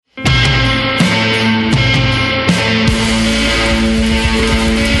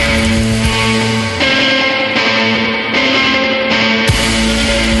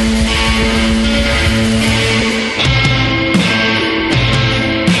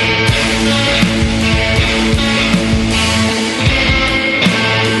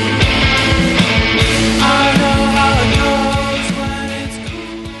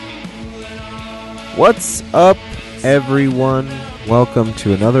What's up, everyone? Welcome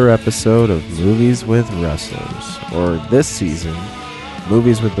to another episode of Movies with Wrestlers, or this season,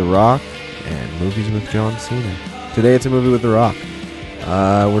 Movies with The Rock and Movies with John Cena. Today it's a movie with The Rock.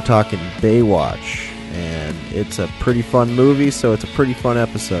 We're talking Baywatch, and it's a pretty fun movie, so it's a pretty fun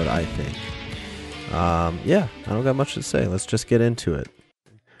episode, I think. I don't got much to say. Let's just get into it.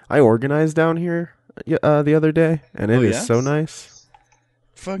 I organized down here the other day, and it is so nice.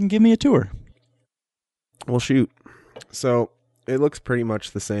 Fucking give me a tour. Well, shoot. So, it looks pretty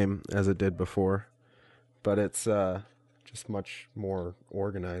much the same as it did before, but it's just much more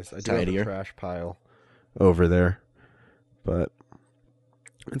organized. I do have a trash pile over there, but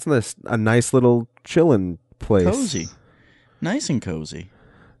it's a nice little chilling place. Cozy. Nice and cozy.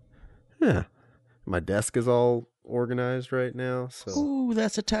 Yeah. My desk is all organized right now. So. Ooh,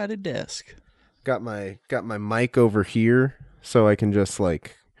 that's a tidy desk. Got my mic over here, so I can just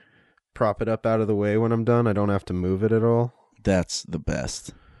prop it up out of the way when I'm done. I don't have to move it at all. That's the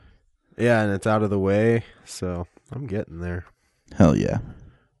best. Yeah, and it's out of the way, so I'm getting there. Hell yeah.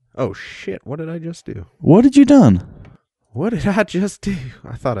 Oh shit, what did I just do? What did you done? What did I just do?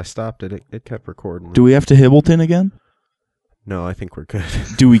 I thought I stopped it. It kept recording. Do we have to Hibbleton again? No, I think we're good.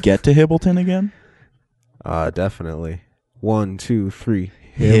 Do we get to Hibbleton again? Definitely. 1, 2, 3.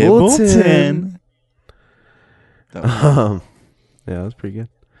 Hibbleton. Yeah, that was pretty good.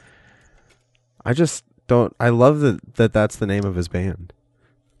 I just don't. I love that that's the name of his band.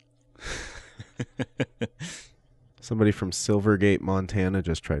 Somebody from Silvergate, Montana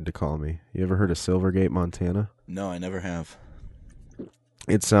just tried to call me. You ever heard of Silvergate, Montana? No, I never have.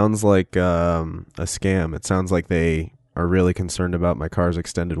 It sounds like a scam. It sounds like they are really concerned about my car's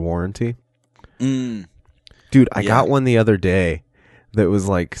extended warranty. Dude, I got one the other day that was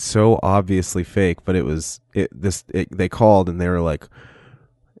so obviously fake, but they called and they were like,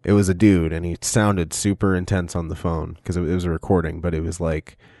 it was a dude and he sounded super intense on the phone because it was a recording, but it was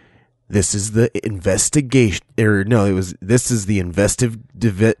like, this is the investigation, this is the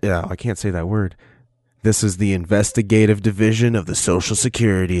I can't say that word. This is the investigative division of the Social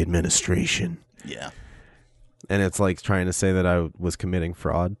Security Administration. Yeah. And it's trying to say that I was committing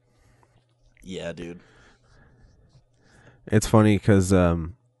fraud. Yeah, dude. It's funny because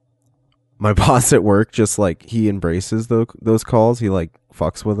my boss at work just he embraces those calls. He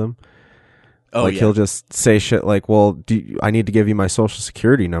fucks with them. Oh, yeah. He'll just say shit well, I need to give you my Social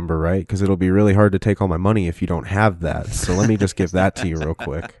Security number, right? Because it'll be really hard to take all my money if you don't have that. So let me just give that to you real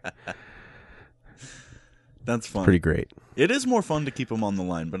quick. That's fun. Pretty great. It is more fun to keep them on the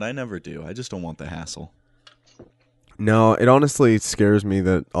line, but I never do. I just don't want the hassle. No, it honestly scares me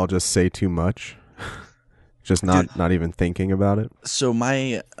that I'll just say too much. Just not even thinking about it. So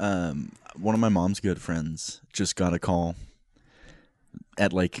my one of my mom's good friends just got a call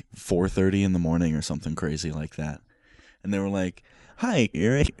at 4:30 in the morning or something crazy like that, and they were like, "Hi,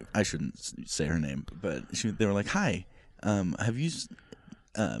 Eric." I shouldn't say her name, but they were like, "Hi, have you?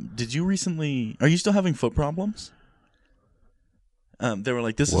 Did you recently? Are you still having foot problems?" They were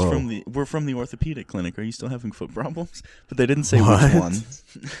like, "This Whoa. is we're from the orthopedic clinic. Are you still having foot problems?" But they didn't say which one.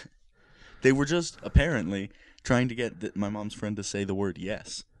 They were just apparently trying to get my mom's friend to say the word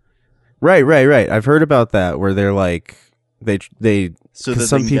yes. Right. I've heard about that where they're they so that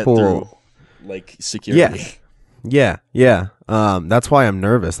some they can people get through, security. Yeah. That's why I'm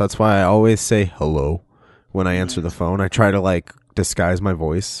nervous. That's why I always say hello when I answer the phone. I try to disguise my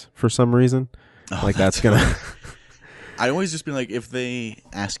voice for some reason. Oh, that's gonna. I always just be if they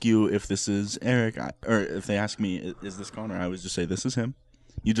ask you if this is Eric, or if they ask me, is this Connor? I always just say this is him.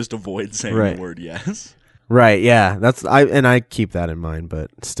 You just avoid saying the word yes. Right, yeah. I keep that in mind, but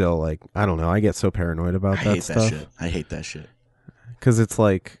still, I don't know. I get so paranoid about that stuff. I hate that shit. Because it's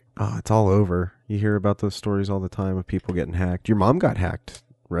it's all over. You hear about those stories all the time of people getting hacked. Your mom got hacked,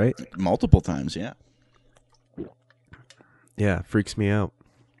 right? Multiple times, yeah. Yeah, it freaks me out.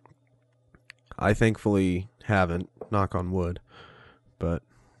 I thankfully haven't, knock on wood, but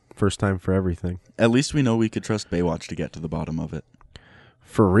first time for everything. At least we know we could trust Baywatch to get to the bottom of it.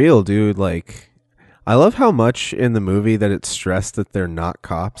 For real, dude. I love how much in the movie that it's stressed that they're not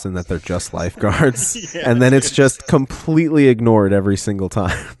cops and that they're just lifeguards. Yeah, and then it's just completely ignored every single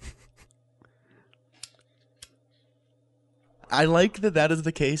time. I like that is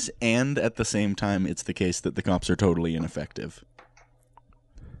the case, and at the same time, it's the case that the cops are totally ineffective.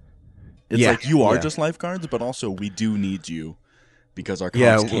 It's you are just lifeguards, but also we do need you because our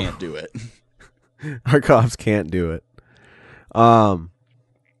cops can't do it. Our cops can't do it.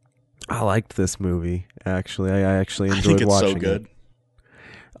 I liked this movie, actually. I actually enjoyed watching it. I think it's so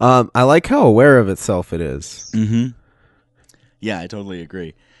good. I like how aware of itself it is. Mm-hmm. Yeah, I totally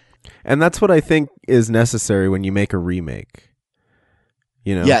agree. And that's what I think is necessary when you make a remake.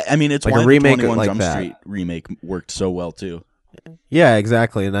 You know? Yeah, I mean, it's like why a remake the 21 like Jump that. Street remake worked so well, too. Yeah,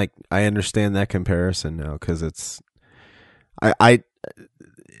 exactly. And I understand that comparison now because it's...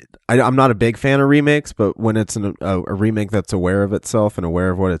 I'm not a big fan of remakes, but when it's a remake that's aware of itself and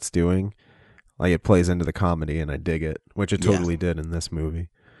aware of what it's doing, like it plays into the comedy and I dig it, which it totally did in this movie.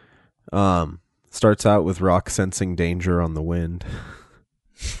 Starts out with Rock sensing danger on the wind.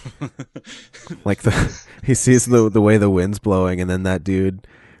 Like he sees the way the wind's blowing, and then that dude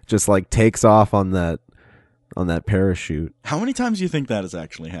just like takes off on that parachute. How many times do you think that has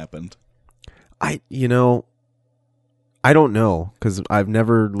actually happened? I don't know, because I've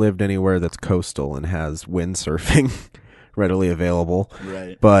never lived anywhere that's coastal and has windsurfing readily available.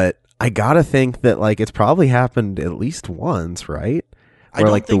 Right. But I gotta think that like it's probably happened at least once, right? I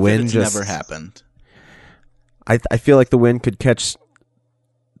don't like think the wind that it's never happened. I feel like the wind could catch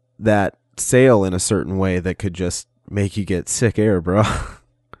that sail in a certain way that could just make you get sick air, bro.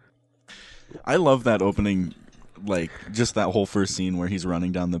 I love that opening, like just that whole first scene where he's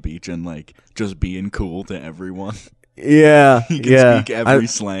running down the beach and like just being cool to everyone. Yeah, He can speak every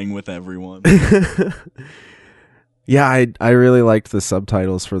slang with everyone. Yeah, I really liked the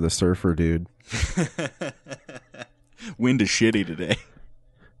subtitles for the surfer dude. Wind is shitty today.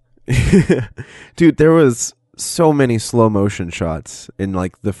 Dude, there was so many slow motion shots in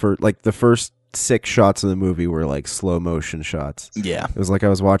like the first 6 shots of the movie were like slow motion shots. Yeah. It was like I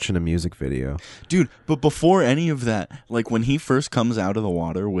was watching a music video. Dude, but before any of that, like when he first comes out of the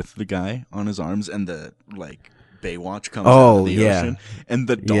water with the guy on his arms and the like Baywatch comes out of the ocean and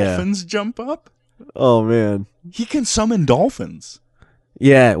the dolphins jump up. Oh man. He can summon dolphins.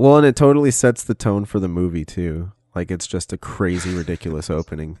 Yeah, well, and it totally sets the tone for the movie too. Like it's just a crazy ridiculous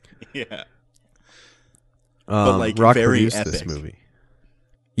opening. Yeah. But like Rock very produced epic. this movie.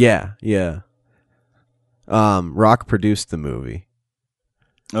 Yeah. Rock produced the movie.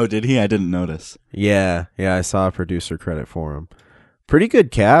 Oh, did he? I didn't notice. Yeah, I saw a producer credit for him. Pretty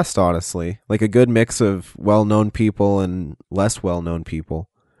good cast, honestly. Like a good mix of well-known people and less well-known people.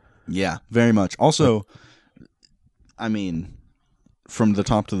 Yeah, very much. Also, I mean, from the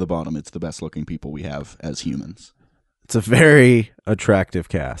top to the bottom, it's the best looking people we have as humans. It's a very attractive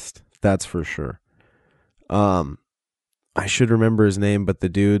cast, that's for sure. I should remember his name, but the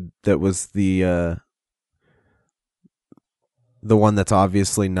dude that was the one that's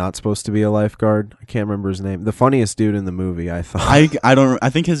obviously not supposed to be a lifeguard, I can't remember his name. The funniest dude in the movie, I thought. I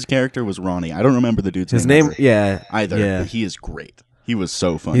think his character was Ronnie. I don't remember the dude's name. Either. Yeah. But he is great. He was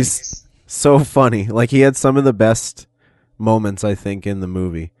so funny. He's so funny. Like he had some of the best moments, I think, in the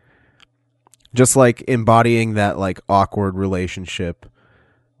movie. Just like embodying that like awkward relationship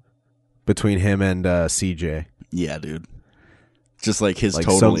between him and CJ. Yeah, dude. Just like his like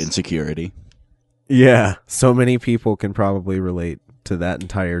total insecurity. Yeah, so many people can probably relate to that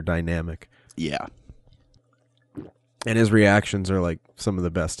entire dynamic. Yeah. And his reactions are like some of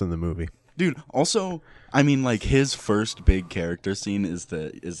the best in the movie. Dude, also, I mean, like his first big character scene is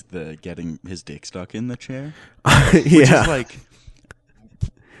the getting his dick stuck in the chair. Which is like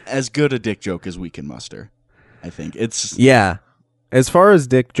as good a dick joke as we can muster. I think it's as far as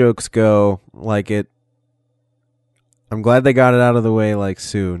dick jokes go, like I'm glad they got it out of the way like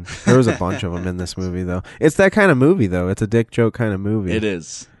soon. There was a bunch of them in this movie though. It's that kind of movie though. It's a dick joke kind of movie. It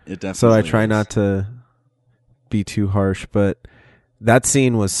is. It definitely. So I try is. not to be too harsh, but that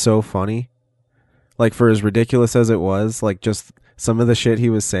scene was so funny. Like for as ridiculous as it was, like just some of the shit he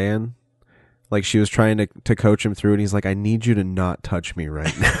was saying, like she was trying to coach him through, and he's like, "I need you to not touch me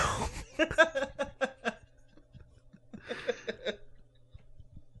right now."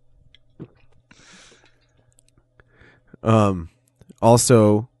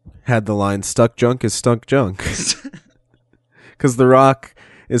 Also had the line "stuck junk is stunk junk," because The Rock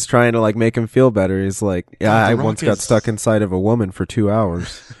is trying to like make him feel better. He's like, "Yeah, I once got stuck inside of a woman for 2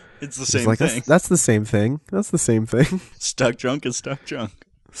 hours." It's the same like, thing. That's the same thing. That's the same thing. Stuck junk is stuck junk.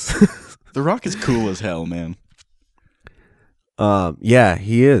 The Rock is cool as hell, man. Yeah,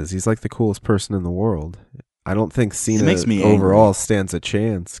 he is. He's like the coolest person in the world. I don't think Cena makes me overall angry. stands a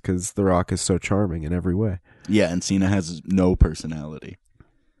chance because The Rock is so charming in every way. Yeah, and Cena has no personality.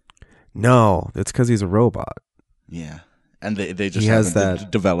 No, it's because he's a robot. Yeah, and they just He has haven't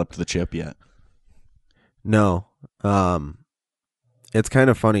that- developed the chip yet. No. It's kind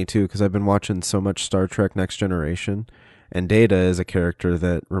of funny, too, because I've been watching so much Star Trek Next Generation, and Data is a character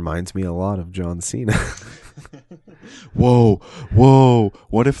that reminds me a lot of John Cena. Whoa.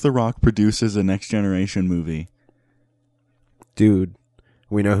 What if The Rock produces a Next Generation movie? Dude,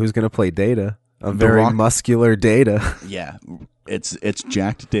 we know who's going to play Data. A The very Rock- muscular Data. Yeah. It's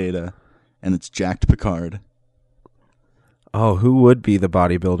jacked Data, and it's jacked Picard. Oh, who would be the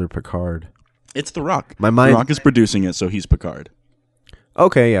bodybuilder Picard? It's The Rock. My mind. The Rock is producing it, so he's Picard.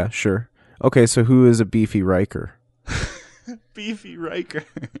 Okay, yeah, sure. Okay, so who is a beefy Riker? Beefy Riker.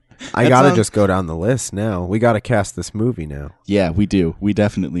 I gotta just go down the list now. We gotta cast this movie now. Yeah, we do. We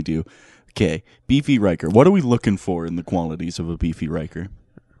definitely do. Okay, Beefy Riker. What are we looking for in the qualities of a Beefy Riker?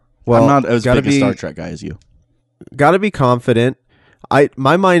 Well, I'm not as big a Star Trek guy as you. Gotta be confident.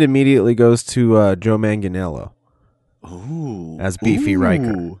 My mind immediately goes to Joe Manganiello. Ooh. As Beefy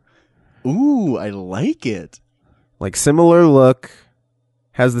Riker. Ooh, I like it. Like similar look,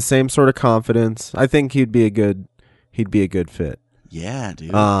 has the same sort of confidence. I think he'd be a good fit. Yeah,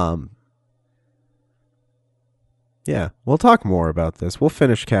 dude. Yeah, we'll talk more about this. We'll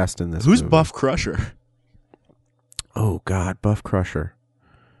finish casting this. Who's movie. Buff Crusher? Oh God, Buff Crusher.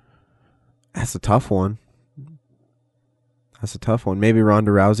 That's a tough one. Maybe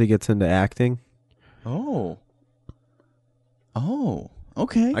Ronda Rousey gets into acting. Oh,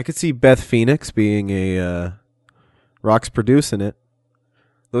 okay. I could see Beth Phoenix being a Rock's producing it.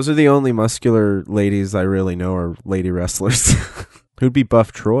 Those are the only muscular ladies I really know are lady wrestlers. Who'd be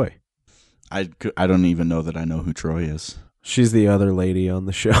Buff Troy? I don't even know that I know who Troy is. She's the other lady on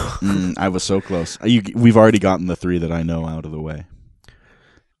the show. I was so close. We've already gotten the 3 that I know out of the way.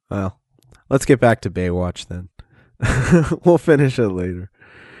 Well, let's get back to Baywatch then. We'll finish it later.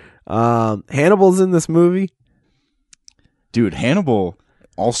 Hannibal's in this movie. Dude, Hannibal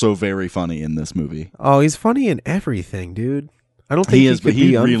also very funny in this movie. Oh, he's funny in everything, dude. I don't think he could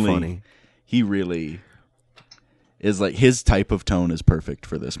be unfunny. He really is like his type of tone is perfect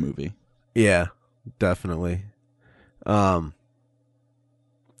for this movie. Yeah, definitely. I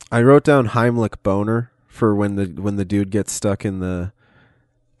wrote down Heimlich boner for when the dude gets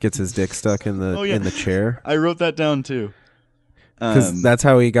his dick stuck in the in the chair. I wrote that down too. Because that's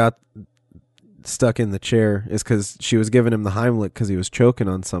how he got stuck in the chair, is because she was giving him the Heimlich because he was choking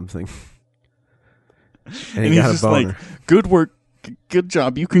on something. And he got a boner. Like, good work, good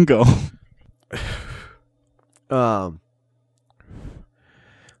job, you can go.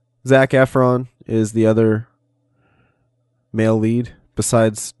 Zac Efron is the other male lead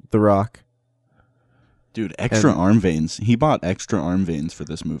besides The Rock. Dude, extra arm veins. He bought extra arm veins for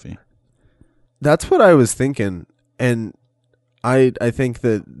this movie. That's what I was thinking, and I think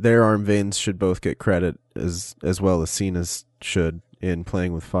that their arm veins should both get credit as well as Cena's should in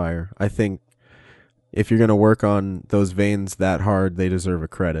Playing with Fire. I think if you're going to work on those veins that hard, they deserve a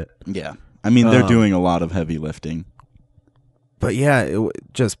credit. Yeah. I mean, they're doing a lot of heavy lifting. But yeah, it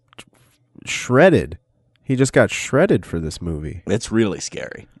just shredded. He just got shredded for this movie. It's really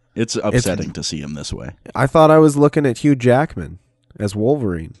scary. It's upsetting to see him this way. I thought I was looking at Hugh Jackman as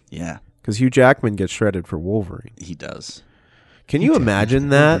Wolverine. Yeah. Because Hugh Jackman gets shredded for Wolverine. He does. Can you imagine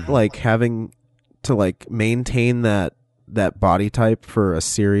that? Like having to like maintain that body type for a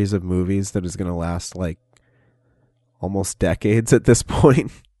series of movies that is going to last like almost decades at this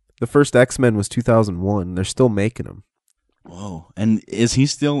point. The first X-Men was 2001. They're still making them. Whoa. And is he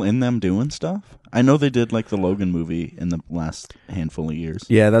still in them doing stuff? I know they did like the Logan movie in the last handful of years.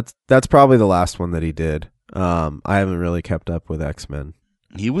 Yeah, that's probably the last one that he did. I haven't really kept up with X-Men.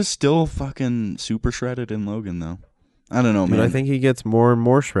 He was still fucking super shredded in Logan though. I don't know, Dude, man. I think he gets more and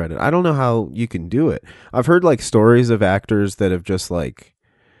more shredded. I don't know how you can do it. I've heard like stories of actors that have just like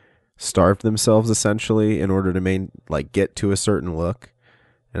starved themselves essentially in order to get to a certain look,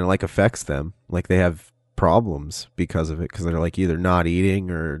 and it like affects them. Like they have problems because of it, because they're like either not eating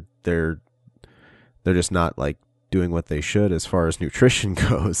or they're just not like doing what they should as far as nutrition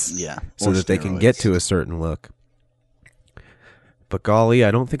goes. Yeah. So that they can get to a certain look. But golly,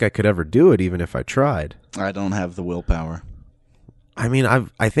 I don't think I could ever do it even if I tried. I don't have the willpower. I mean,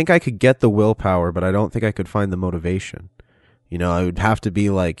 I think I could get the willpower, but I don't think I could find the motivation. You know, I would have to be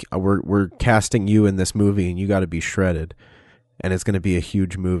like, we're casting you in this movie and you got to be shredded. And it's going to be a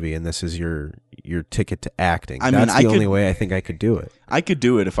huge movie, and this is your ticket to acting. That's the only way I think I could do it. I could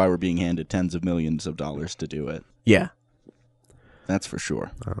do it if I were being handed tens of millions of dollars to do it. Yeah. That's for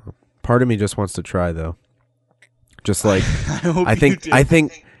sure. Part of me just wants to try, though. Just like, I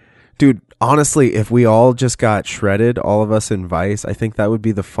think, dude, honestly, if we all just got shredded, all of us in Vice, I think that would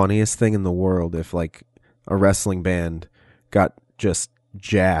be the funniest thing in the world if like a wrestling band got just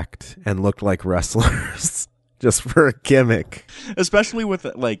jacked and looked like wrestlers. Just for a gimmick. Especially with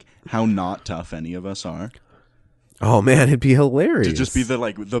like how not tough any of us are. Oh man, it'd be hilarious. To just be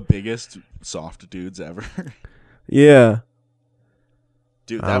the biggest soft dudes ever. Yeah.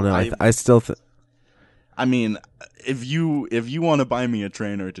 Dude, I don't know. I still I mean, if you want to buy me a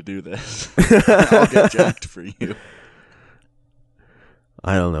trainer to do this, I'll get jacked for you.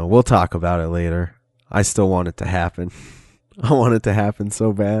 I don't know. We'll talk about it later. I still want it to happen. I want it to happen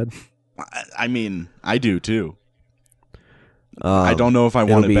so bad. I mean, I do too. I don't know if I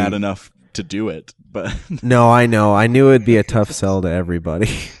want it bad enough to do it, but no, I know. I knew it'd be a tough sell to everybody.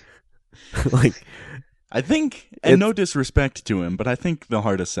 Like, I think, and no disrespect to him, but I think the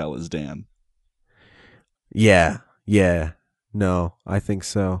hardest sell is Dan. Yeah. No, I think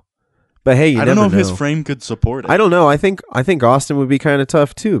so. But hey, I don't know if his frame could support it. I don't know. I think Austin would be kind of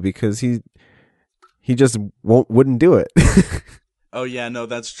tough too because he just wouldn't do it. Oh yeah, no,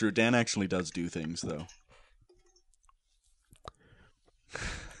 that's true. Dan actually does do things though.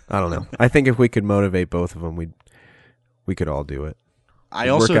 I don't know. I think if we could motivate both of them, we could all do it. I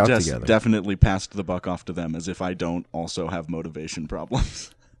also just definitely passed the buck off to them as if I don't also have motivation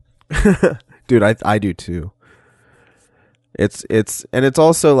problems. Dude, I do too. It's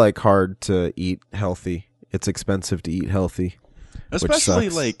also like hard to eat healthy. It's expensive to eat healthy. Especially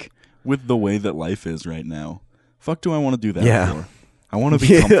like with the way that life is right now. Fuck do I want to do that for? I want to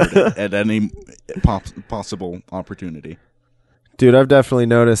be comforted at any possible opportunity. Dude, I've definitely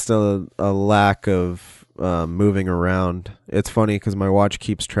noticed a lack of moving around. It's funny because my watch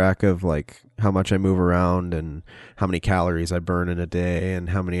keeps track of like how much I move around and how many calories I burn in a day and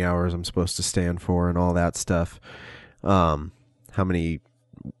how many hours I'm supposed to stand for and all that stuff. How many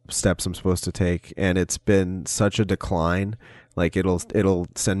steps I'm supposed to take, and it's been such a decline. Like it'll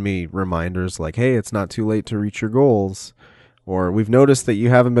send me reminders like, hey, it's not too late to reach your goals, or we've noticed that you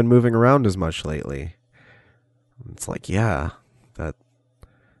haven't been moving around as much lately. It's like, yeah,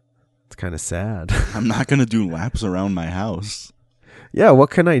 it's kind of sad. I'm not gonna do laps around my house. Yeah, what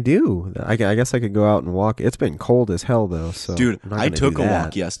can I do? I guess I could go out and walk. It's been cold as hell though. So dude, I took a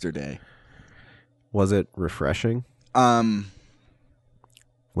walk yesterday. Was it refreshing?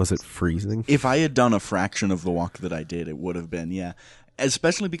 Was it freezing? If I had done a fraction of the walk that I did, it would have been, yeah.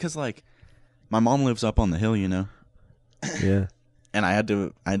 Especially because like my mom lives up on the hill, you know. Yeah. And I had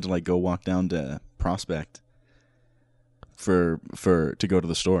to like go walk down to Prospect to go to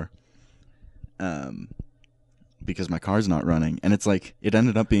the store. Because my car's not running, and it's like it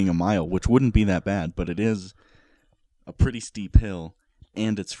ended up being a mile, which wouldn't be that bad, but it is a pretty steep hill,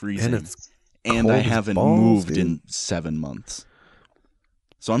 and it's freezing. And I haven't moved in 7 months.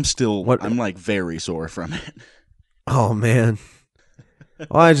 So I'm like very sore from it. Oh man.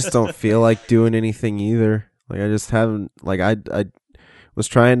 Well, I just don't feel like doing anything either. Like I just haven't, like I was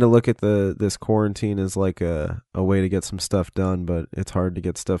trying to look at this quarantine as like a way to get some stuff done, but it's hard to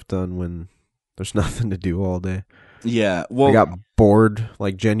get stuff done when there's nothing to do all day. Yeah. Well, I got bored,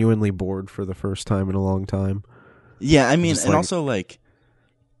 like genuinely bored for the first time in a long time. Yeah. I mean, and also like,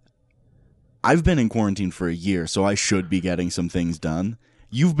 I've been in quarantine for a year, so I should be getting some things done.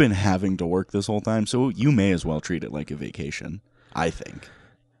 You've been having to work this whole time, so you may as well treat it like a vacation, I think.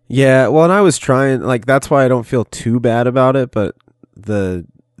 Yeah, well, and I was trying, like, that's why I don't feel too bad about it, but the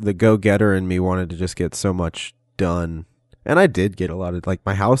go-getter in me wanted to just get so much done. And I did get a lot of, like,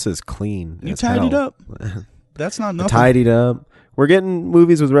 my house is clean. You tidied up. That's not nothing. Tidied up. We're getting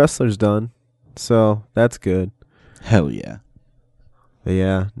Movies with Wrestlers done, so that's good. Hell yeah. But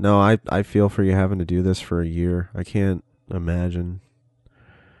yeah, no, I feel for you having to do this for a year. I can't imagine.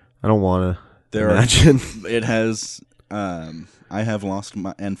 I don't want to imagine. It has, I have lost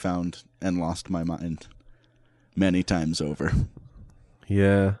my mind many times over.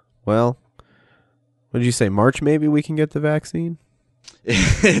 Yeah. Well, what did you say? March maybe we can get the vaccine?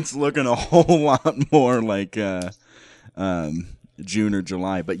 It's looking a whole lot more like June or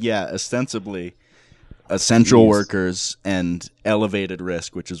July. But yeah, ostensibly essential workers and elevated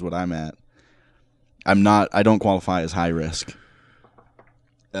risk, which is what I'm at. I don't qualify as high risk.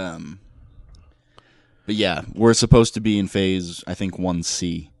 But yeah, we're supposed to be in phase, I think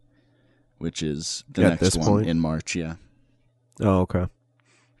 1C, which is the next one in March. Yeah. Oh, okay.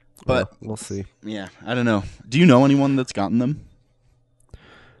 But well, we'll see. Yeah, I don't know. Do you know anyone that's gotten them?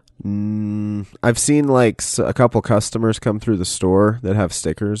 I've seen like a couple customers come through the store that have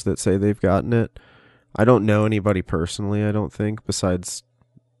stickers that say they've gotten it. I don't know anybody personally, I don't think, besides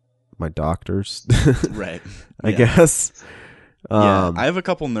my doctors. Right. I guess. Yeah, I have a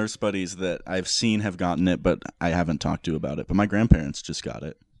couple nurse buddies that I've seen have gotten it, but I haven't talked to about it. But my grandparents just got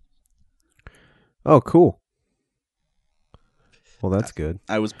it. Oh, cool. Well, that's good.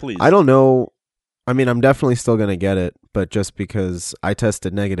 I was pleased. I don't know. I mean, I'm definitely still going to get it, but just because I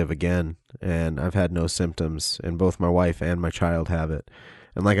tested negative again and I've had no symptoms, and both my wife and my child have it.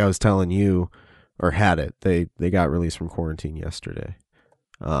 And like I was telling you, or had it, they got released from quarantine yesterday.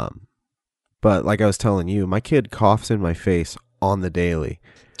 But like I was telling you, my kid coughs in my face on the daily.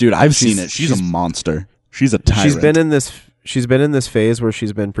 Dude, I've seen it. She's a monster. She's a tyrant. she's been in this phase where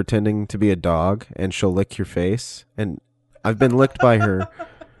she's been pretending to be a dog, and she'll lick your face. And I've been licked by her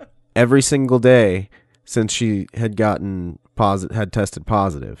every single day since she had had tested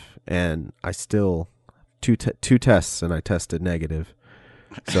positive, and I still two tests, and I tested negative.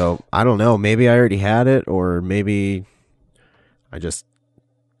 So I don't know. Maybe I already had it, or maybe I just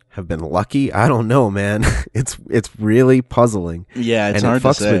have been lucky. I don't know, man. It's really puzzling. Yeah, it's and hard it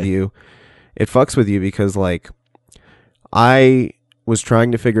fucks to say. with you. It fucks with you because, like, I was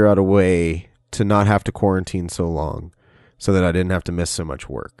trying to figure out a way to not have to quarantine so long so that I didn't have to miss so much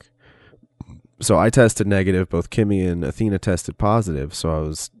work. So I tested negative. Both Kimmy and Athena tested positive. So I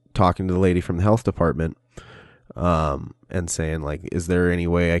was talking to the lady from the health department and saying, like, is there any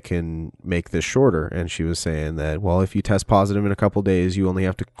way I can make this shorter? And she was saying that, well, if you test positive in a couple days, you only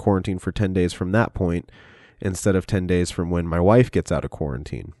have to quarantine for 10 days from that point instead of 10 days from when my wife gets out of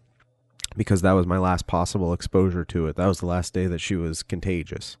quarantine. Because that was my last possible exposure to it. That was the last day that she was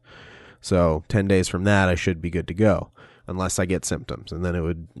contagious. So 10 days from that, I should be good to go, unless I get symptoms, and then it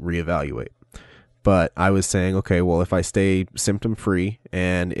would reevaluate. But I was saying, okay, well, if I stay symptom-free,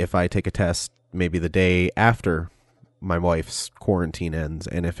 and if I take a test maybe the day after my wife's quarantine ends,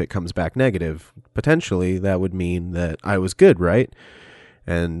 and if it comes back negative, potentially that would mean that I was good, right?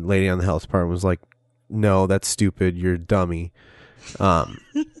 And lady on the health department was like, no, that's stupid, you're a dummy.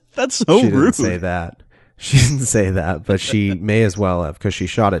 That's so she rude. Didn't say that. She didn't say that, but she may as well have, because she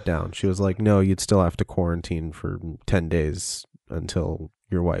shot it down. She was like, no, you'd still have to quarantine for 10 days until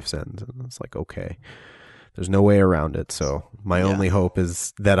your wife's ends. And it's like, okay, there's no way around it. So my only hope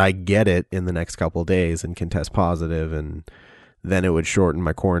is that I get it in the next couple of days and can test positive, and then it would shorten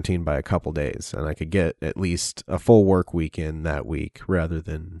my quarantine by a couple days, and I could get at least a full work week in that week rather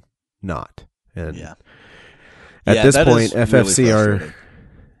than not. And at this point, FFCR... Really,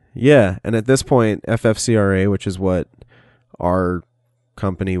 yeah, and at this point, FFCRA, which is what our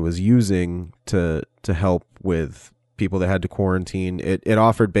company was using to help with people that had to quarantine, it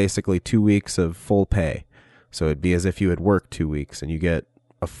offered basically 2 weeks of full pay. So it'd be as if you had worked 2 weeks, and you get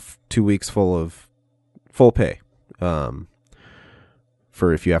 2 weeks full of full pay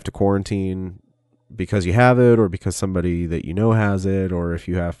for if you have to quarantine because you have it, or because somebody that you know has it, or if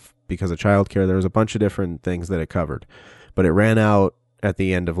you have because of childcare. There was a bunch of different things that it covered, but it ran out at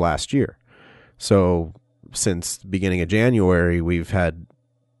the end of last year. So since the beginning of January, we've had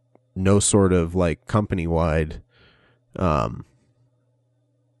no sort of like company-wide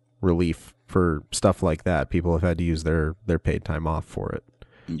relief for stuff like that. People have had to use their paid time off for it,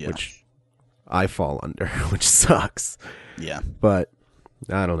 which I fall under, which sucks. Yeah. But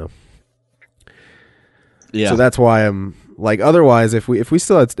I don't know. Yeah. So that's why I'm like, otherwise, if we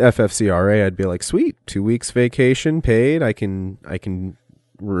still had FFCRA, I'd be like, sweet, 2 weeks vacation paid. I can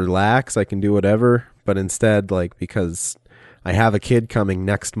relax. I can do whatever. But instead, like, because I have a kid coming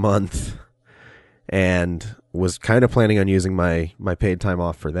next month, and was kind of planning on using my paid time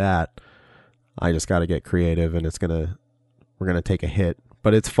off for that, I just got to get creative, and we're gonna take a hit,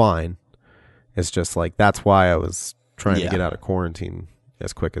 but it's fine. It's just like, that's why I was trying to get out of quarantine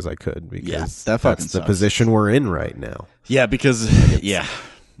as quick as I could, because that's the position we're in right now. Yeah, because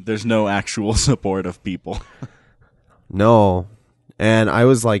there's no actual support of people. No. And I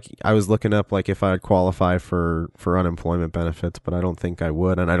was looking up like if I'd qualify for unemployment benefits, but I don't think I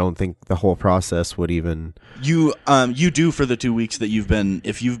would, and I don't think the whole process would even. You do for the 2 weeks that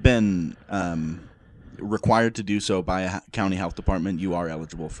if you've been required to do so by a county health department, you are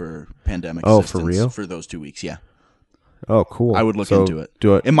eligible for pandemic assistance. For real? For those 2 weeks, yeah. Oh, cool. I would look into it.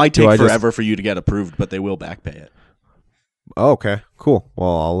 It might take forever for you to get approved, but they will back pay it. Oh, okay, cool.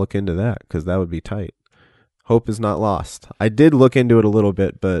 Well, I'll look into that, because that would be tight. Hope is not lost. I did look into it a little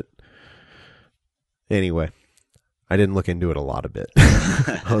bit, but anyway, I didn't look into it a lot of bit.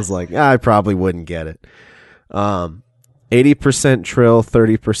 I was like, I probably wouldn't get it. 80% trill,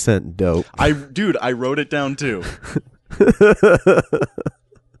 30% dope. I wrote it down too.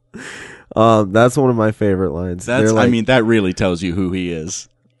 That's one of my favorite lines. That really tells you who he is.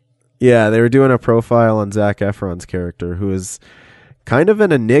 Yeah, they were doing a profile on Zac Efron's character, who is kind of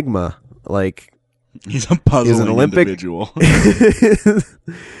an enigma. Like, he's a puzzling individual.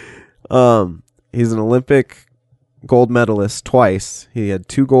 He's an Olympic gold medalist twice. He had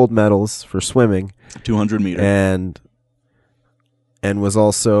 2 gold medals for swimming, 200 meter, and was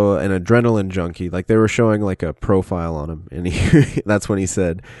also an adrenaline junkie. Like, they were showing like a profile on him, and that's when he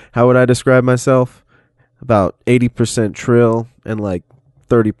said, "How would I describe myself? About 80% trill and like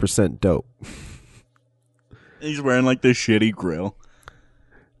 30% dope." He's wearing like this shitty grill.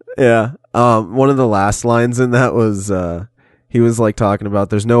 Yeah. One of the last lines in that was he was like talking about,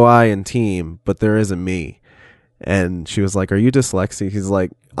 there's no I in team, but there is a me. And she was like, "Are you dyslexic?" He's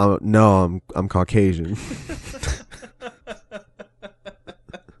like, "No, I'm Caucasian."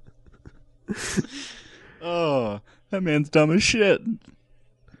 Oh, that man's dumb as shit.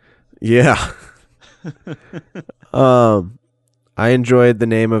 Yeah. I enjoyed the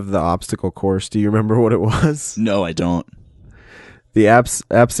name of the obstacle course. Do you remember what it was? No, I don't. The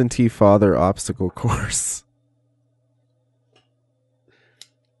absentee father obstacle course.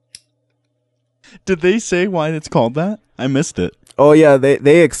 Did they say why it's called that? I missed it. Oh yeah,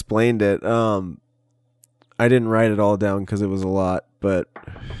 they explained it. I didn't write it all down because it was a lot, but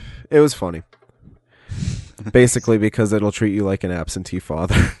it was funny. Basically, because it'll treat you like an absentee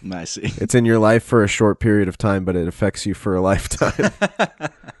father. I see. It's in your life for a short period of time, but it affects you for a lifetime.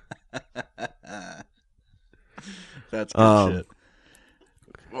 That's good shit.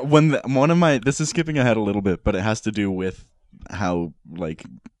 This is skipping ahead a little bit, but it has to do with how like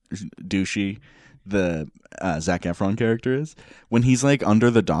douchey the Zac Efron character is. When he's like under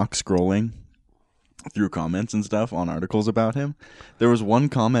the dock scrolling through comments and stuff on articles about him, there was one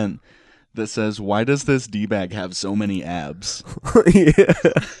comment that says, "Why does this D-bag have so many abs?" Yeah.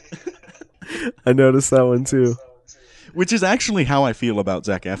 I noticed that one too. Which is actually how I feel about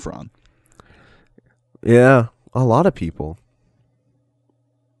Zac Efron. Yeah, a lot of people.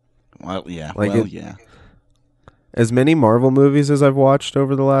 Well, yeah. Yeah. As many Marvel movies as I've watched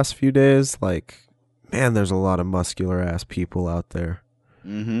over the last few days, like, man, there's a lot of muscular ass people out there.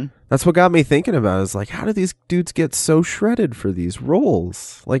 Mm-hmm. That's what got me thinking about it, is like, how do these dudes get so shredded for these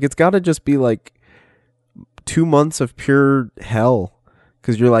roles? Like, it's got to just be like 2 months of pure hell,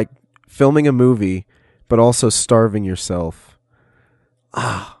 because you're like filming a movie but also starving yourself.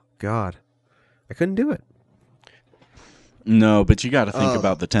 Ah, God, I couldn't do it. No, but you got to think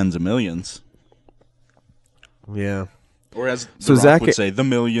about the tens of millions. Yeah. Or as So The Rock Zac would say, the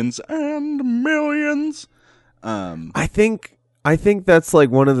millions and millions. I think that's like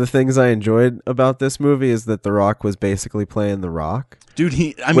one of the things I enjoyed about this movie, is that The Rock was basically playing The Rock. Dude,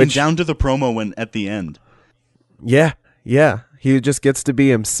 I mean, down to the promo when at the end. Yeah. He just gets to be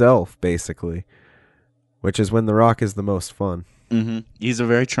himself, basically, which is when The Rock is the most fun. Mm-hmm. He's a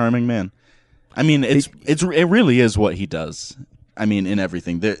very charming man. I mean, it really is what he does. I mean, in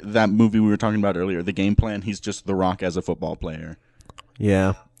everything. That movie we were talking about earlier, The Game Plan, he's just The Rock as a football player.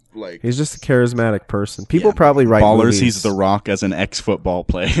 Yeah. Like, he's just a charismatic person. People probably write Ballers, movies. he's The Rock as an ex-football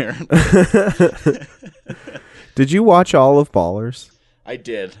player. Did you watch all of Ballers? I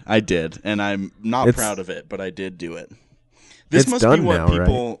did. And I'm not proud of it, but I did do it. This must be what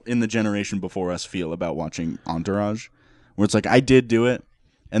people in the generation before us feel about watching Entourage, where it's like, I did do it,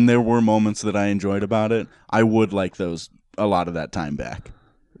 and there were moments that I enjoyed about it. I would like a lot of that time back.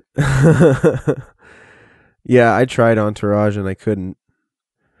 Yeah, I tried Entourage and I couldn't.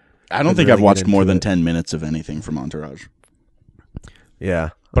 I don't think I've watched more than 10 minutes of anything from Entourage. Yeah.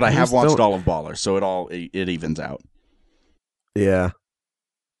 But I have watched all of Ballers, so it evens out. Yeah.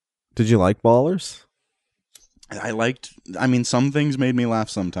 Did you like Ballers? I mean, some things made me laugh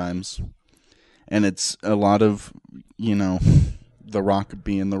sometimes. And it's a lot of, The Rock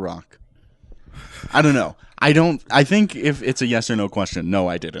being The Rock. I don't know. I think if it's a yes or no question, no,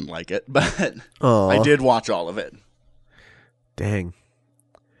 I didn't like it. But I did watch all of it. Dang.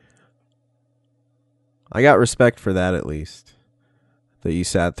 I got respect for that, at least. That you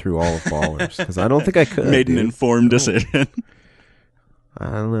sat through all of Ballers. Because I don't think I could. Made an informed decision.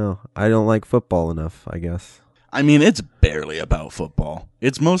 I don't know. I don't like football enough, I guess. I mean, it's barely about football.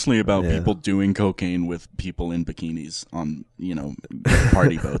 It's mostly about people doing cocaine with people in bikinis on,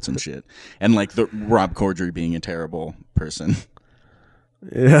 party boats and shit. And like the Rob Corddry being a terrible person.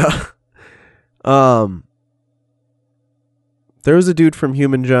 Yeah. There was a dude from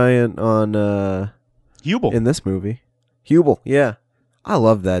Human Giant on Hubel in this movie. Hubel, yeah. I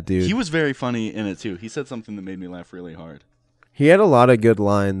love that dude. He was very funny in it too. He said something that made me laugh really hard. He had a lot of good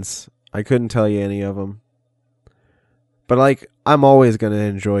lines. I couldn't tell you any of them. But I'm always going to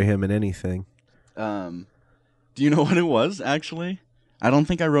enjoy him in anything. Do you know what it was, actually? I don't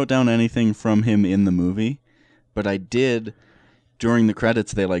think I wrote down anything from him in the movie, but I did during the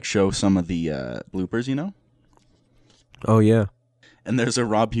credits. They show some of the bloopers, Oh yeah. And there's a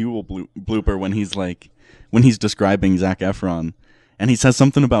Rob Hubel blooper when he's describing Zac Efron, and he says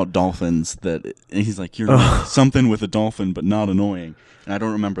something about dolphins and he's like, "You're something with a dolphin, but not annoying." And I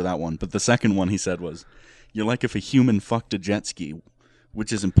don't remember that one, but the second one he said was, "You're like if a human fucked a jet ski,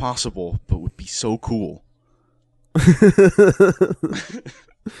 which is impossible, but would be so cool."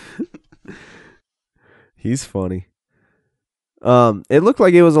 He's funny. It looked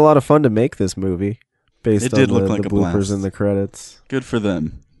like it was a lot of fun to make this movie, based on the bloopers and the credits. Good for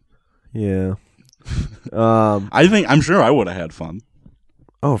them. Yeah. I'm sure I would have had fun.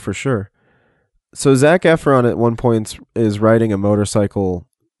 Oh, for sure. So Zac Efron at one point is riding a motorcycle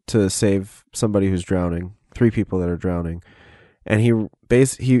to save somebody who's drowning, 3 people that are drowning, and he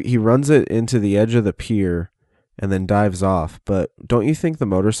runs it into the edge of the pier and then dives off. But don't you think the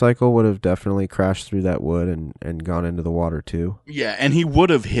motorcycle would have definitely crashed through that wood and gone into the water too? Yeah, and he would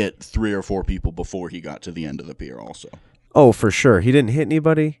have hit 3 or 4 people before he got to the end of the pier also. Oh, for sure. He didn't hit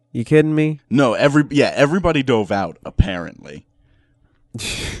anybody? You kidding me? No, everybody dove out, apparently.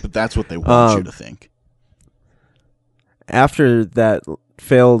 But that's what they want you to think. After that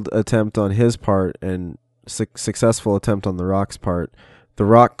failed attempt on his part and successful attempt on The Rock's part, The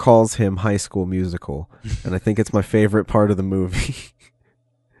Rock calls him High School Musical, and I think it's my favorite part of the movie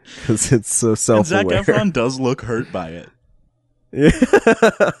because it's so self-aware. And Zac Efron does look hurt by it.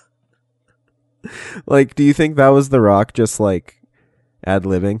 Yeah. Like, do you think that was The Rock just like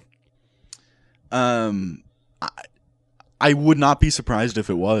ad-libbing? I would not be surprised if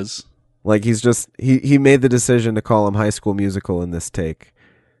it was. Like he made the decision to call him High School Musical in this take.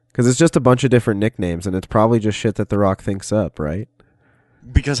 Because it's just a bunch of different nicknames, and it's probably just shit that The Rock thinks up, right?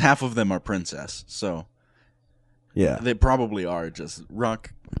 Because half of them are princess, so yeah, they probably are. Just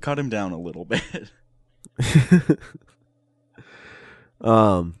Rock, cut him down a little bit.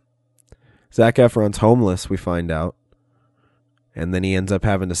 Zac Efron's homeless, we find out, and then he ends up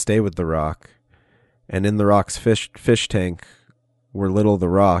having to stay with The Rock. And in The Rock's fish tank were little The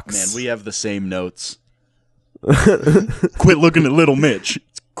Rocks. Man, we have the same notes. Quit looking at little Mitch.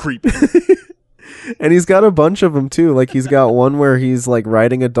 It's creepy. And he's got a bunch of them too. Like he's got one where he's like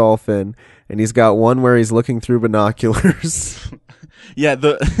riding a dolphin, and he's got one where he's looking through binoculars. Yeah,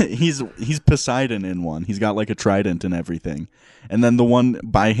 he's Poseidon in one. He's got like a trident and everything. And then the one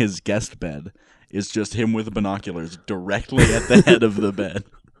by his guest bed is just him with binoculars directly at the head of the bed.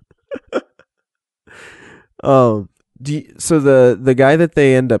 So the guy that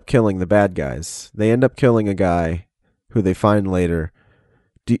they end up killing, the bad guys, they end up killing a guy who they find later.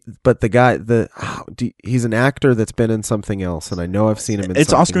 But the guy, he's an actor that's been in something else, and I know I've seen him in It's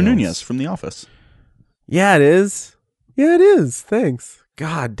something Oscar else. Nunez from The Office. Yeah, it is. Yeah, it is. Thanks.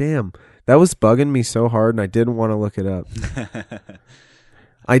 God damn. That was bugging me so hard, and I didn't want to look it up.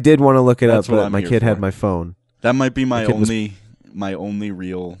 I did want to look it That's up, what but I'm my here kid for. had my phone. That might be my kid was- only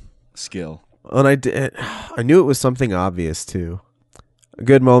real skill. And I knew it was something obvious too. A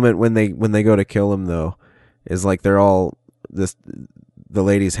good moment when they go to kill him though is like they're all the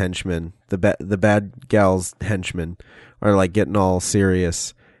lady's henchmen, the bad gal's henchmen are like getting all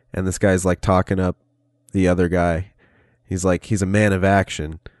serious, and this guy's like talking up the other guy. He's like, he's a man of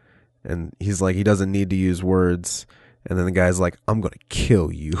action, and he's like, he doesn't need to use words. And then the guy's like, I'm gonna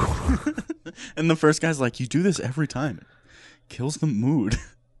kill you. And the first guy's like, you do this every time. It kills the mood.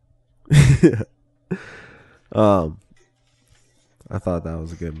 I thought that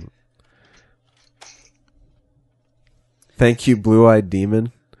was a good one. Thank you, Blue-Eyed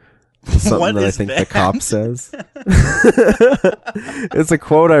Demon. Something What that I is think the that? cop says. It's a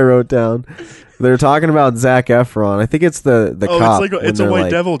quote I wrote down. They're talking about Zac Efron. I think it's the cop. It's a white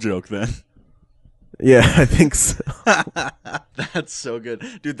devil joke then. Yeah, I think so. That's so good.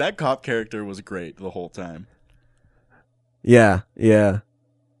 Dude, that cop character was great the whole time. Yeah.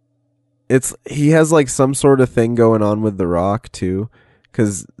 He has like some sort of thing going on with The Rock too,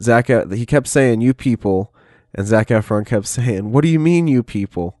 because he kept saying "you people," and Zac Efron kept saying, "What do you mean, you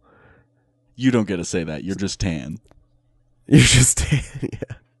people?" You don't get to say that. You're just tan. You're just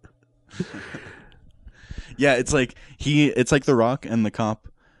yeah. Yeah, it's like The Rock and the cop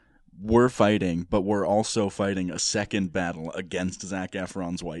were fighting, but we're also fighting a second battle against Zac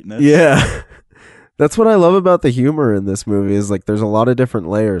Efron's whiteness. Yeah. That's what I love about the humor in this movie is like there's a lot of different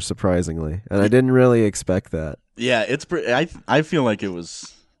layers, surprisingly, and I didn't really expect that. Yeah, it's I feel like it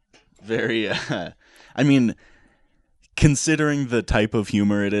was very I mean, considering the type of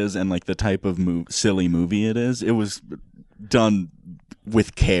humor it is and like the type of silly movie it was done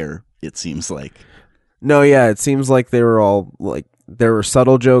with care, it seems like. No, yeah, it seems like they were all like there were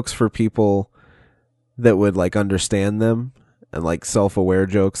subtle jokes for people that would like understand them, and like self-aware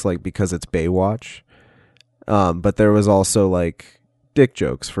jokes like because it's Baywatch. But there was also like dick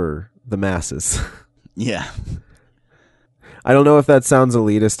jokes for the masses. Yeah. I don't know if that sounds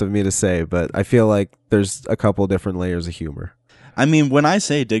elitist of me to say, but I feel like there's a couple different layers of humor. I mean, when I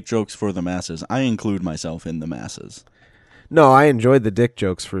say dick jokes for the masses, I include myself in the masses. No, I enjoyed the dick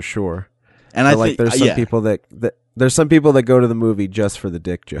jokes for sure. And but I like think there's some people that there's some people that go to the movie just for the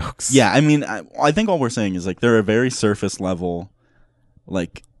dick jokes. Yeah, I mean, I think all we're saying is like there are very surface level,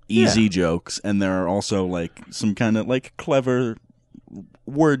 like easy jokes, and there are also like some kind of like clever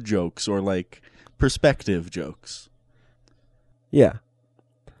word jokes or like perspective jokes. Yeah.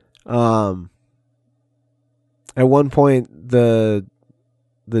 At one point, the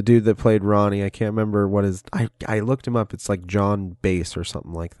dude that played Ronnie, I can't remember what his... I looked him up. It's like John Bass or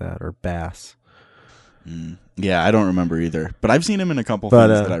something like that, or Bass. Yeah, I don't remember either. But I've seen him in a couple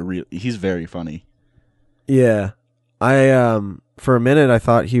things that he's very funny. Yeah. For a minute, I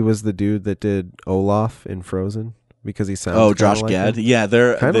thought he was the dude that did Olaf in Frozen because he sounds Josh like Gad. him. Yeah, they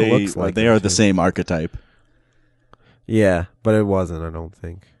are the too. same archetype. Yeah, but it wasn't, I don't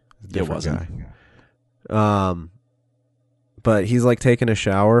think. It wasn't. Guy. But he's like taking a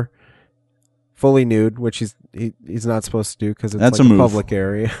shower, fully nude, which he's not supposed to do because it's That's like a a move. public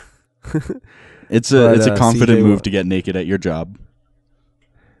area. It's a confident CJ move to get naked at your job.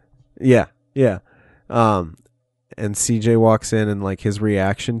 Yeah. And CJ walks in, and like his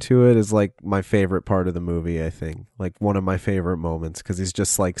reaction to it is like my favorite part of the movie, I think. Like one of my favorite moments because he's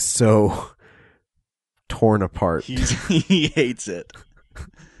just like so torn apart. He hates it.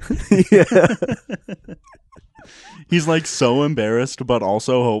 Yeah. He's like so embarrassed but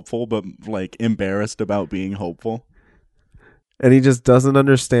also hopeful, but like embarrassed about being hopeful. And he just doesn't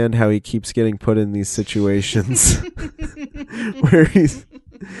understand how he keeps getting put in these situations where he's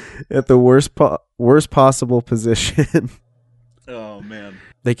at the worst possible position. Oh, man.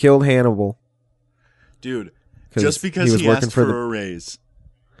 They killed Hannibal. Dude, just because he asked for a raise.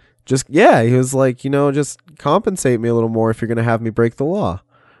 He was like, just compensate me a little more if you're going to have me break the law.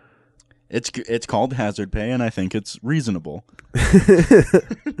 It's called hazard pay, and I think it's reasonable.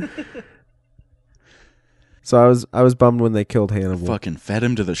 So I was bummed when they killed Hannibal. Fucking fed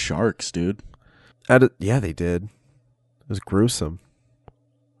him to the sharks, dude. Yeah, they did. It was gruesome.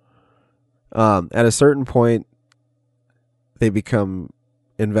 At a certain point, they become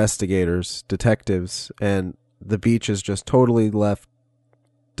investigators, detectives, and the beach is just totally left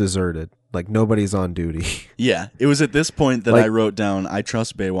deserted. Like nobody's on duty. Yeah, it was at this point that Like- I wrote down, I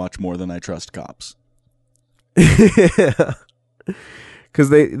trust Baywatch more than I trust cops. Yeah. Because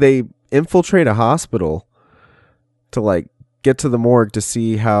they infiltrate a hospital to like get to the morgue to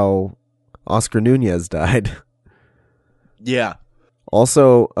see how Oscar Nunez died. Yeah.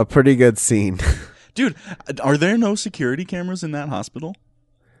 Also, a pretty good scene. Dude, are there no security cameras in that hospital?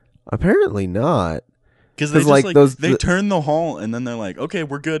 Apparently not. Because they just like, they turn the hall and then they're like, okay,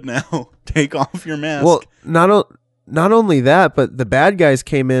 we're good now. Take off your mask. Well, not only that, but the bad guys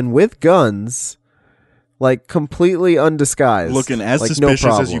came in with guns, like completely undisguised, looking as like, suspicious no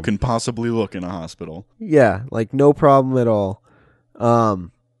as problem. you can possibly look in a hospital. Yeah, like no problem at all.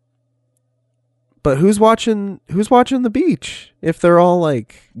 But who's watching the beach if they're all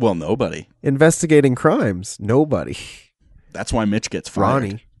like Well, nobody. investigating crimes? Nobody. That's why Mitch gets fired.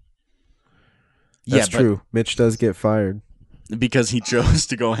 Ronnie. That's true. Mitch does get fired. Because he chose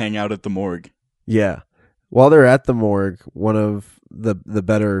to go hang out at the morgue. Yeah. While they're at the morgue, one of the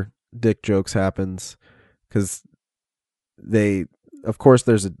better dick jokes happens because of course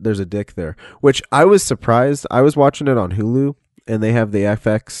there's a dick there, which I was surprised. I was watching it on Hulu and they have the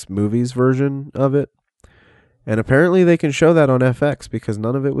FX movies version of it. And apparently they can show that on FX because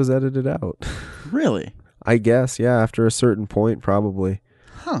none of it was edited out. Really? I guess, yeah, after a certain point probably.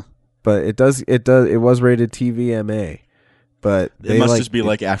 Huh. But it was rated TVMA. But It must just be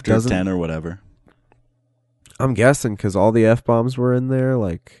like after 10 or whatever. I'm guessing because all the F-bombs were in there,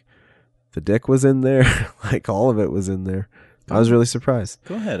 like the dick was in there, like all of it was in there. I was really surprised.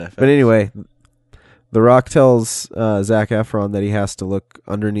 Go ahead, FX. But anyway, The Rock tells Zac Efron that he has to look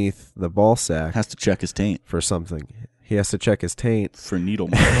underneath the ball sack. Has to check his taint. For something. He has to check his taint. For needle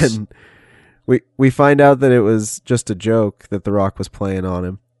marks. And we find out that it was just a joke that The Rock was playing on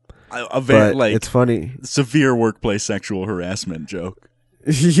him. A very, but it's funny. Severe workplace sexual harassment joke.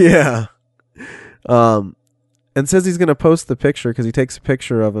 Yeah. And says he's going to post the picture because he takes a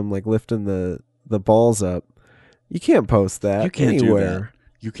picture of him like lifting the balls up. You can't post that You can't anywhere. do that.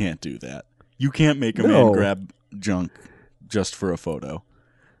 You can't do that. You can't make a man grab junk just for a photo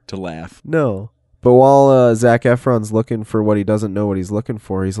to laugh. No. But while Zac Efron's looking for what he doesn't know what he's looking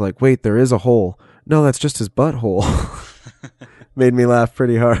for, he's like, wait, there is a hole. No, that's just his butthole. Made me laugh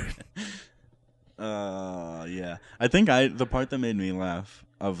pretty hard. Yeah. I think the part that made me laugh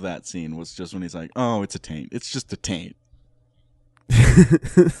of that scene was just when he's like, oh, it's a taint. It's just a taint.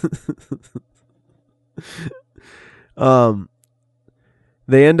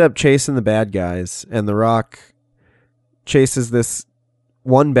 They end up chasing the bad guys, and The Rock chases this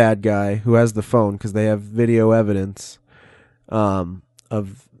one bad guy who has the phone because they have video evidence of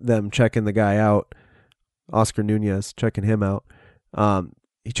them checking the guy out, Oscar Nunez, checking him out.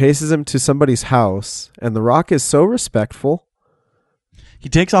 He chases him to somebody's house, and The Rock is so respectful. He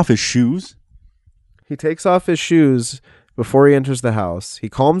takes off his shoes. He takes off his shoes before he enters the house. He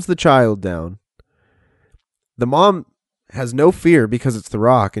calms the child down. The mom has no fear because it's The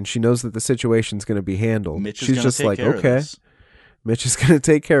Rock, and she knows that the situation's going to be handled. Mitch is She's gonna just take like, care of okay, this. Mitch is going to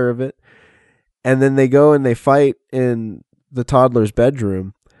take care of it. And then they go and they fight in the toddler's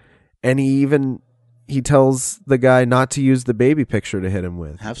bedroom, and he tells the guy not to use the baby picture to hit him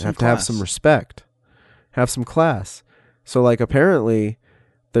with. Have You some have to have class. some respect. Have some class. So, like, apparently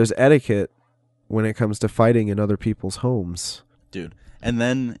there's etiquette when it comes to fighting in other people's homes. Dude. And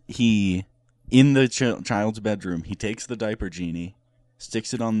then he, in the child's bedroom, he takes the diaper genie,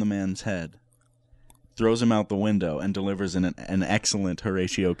 sticks it on the man's head, throws him out the window, and delivers an excellent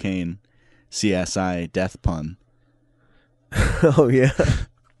Horatio Caine CSI death pun. Oh, yeah.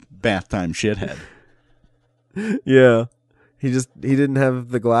 Bath time shithead. Yeah. He didn't have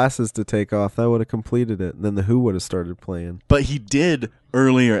the glasses to take off. That would have completed it. And then the Who would have started playing. But he did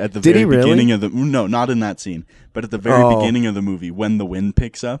earlier at the Did very he really? beginning of the... No, not in that scene. But at the very Oh. beginning of the movie, when the wind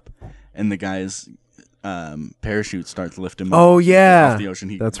picks up and the guy's parachute starts lifting Oh, yeah. off the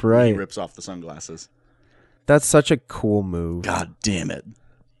ocean, That's right. He rips off the sunglasses. That's such a cool move. God damn it.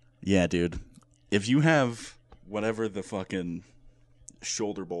 Yeah, dude. If you have whatever the fucking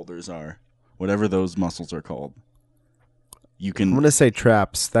shoulder boulders are, whatever those muscles are called, you can... I'm going to say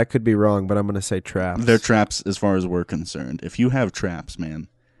traps. That could be wrong, but I'm going to say traps. They're traps as far as we're concerned. If you have traps, man,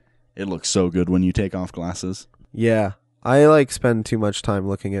 it looks so good when you take off glasses. Yeah. I spend too much time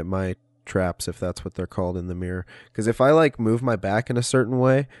looking at my traps, if that's what they're called, in the mirror. Because if I move my back in a certain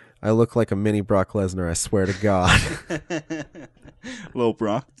way, I look like a mini Brock Lesnar, I swear to God. Lil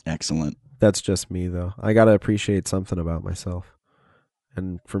Brock. Excellent. That's just me, though. I got to appreciate something about myself.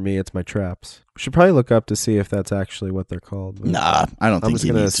 And for me, it's my traps. Should probably look up to see if that's actually what they're called. but Nah, I don't I'm think just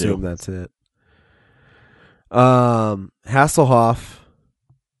you going to need assume to. that's it. Hasselhoff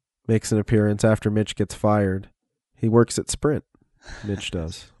makes an appearance after Mitch gets fired. He works at Sprint. Mitch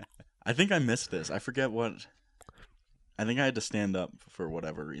does. I think I missed this. I forget what... I think I had to stand up for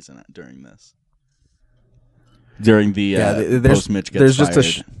whatever reason during this. During the post-Mitch there's gets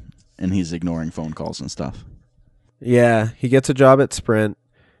just fired, and he's ignoring phone calls and stuff. Yeah, he gets a job at Sprint,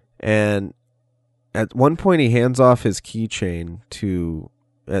 and at one point he hands off his keychain to...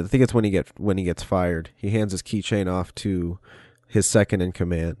 I think it's when he gets fired. He hands his keychain off to his second in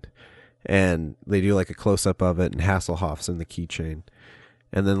command, and they do a close-up of it, and Hasselhoff's in the keychain.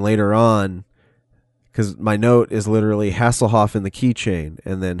 And then later on, because my note is literally Hasselhoff in the keychain,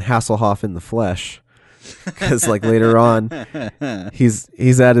 and then Hasselhoff in the flesh, because later on,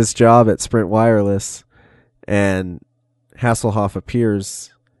 he's at his job at Sprint Wireless, and Hasselhoff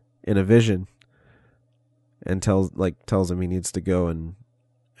appears in a vision and tells him he needs to go and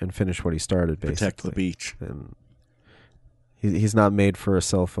finish what he started, basically. Protect the beach. And he's not made for a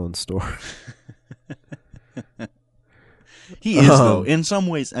cell phone store. He is, though. In some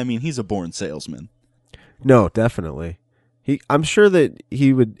ways, I mean, he's a born salesman. No, definitely. I'm sure that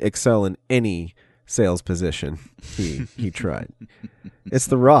he would excel in any sales position he tried. It's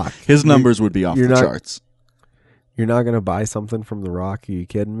The Rock. His numbers would be off the charts. You're not going to buy something from The Rock? Are you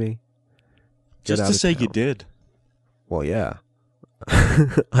kidding me? Just to say you did. Well, yeah.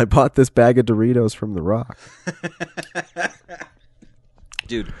 I bought this bag of Doritos from The Rock.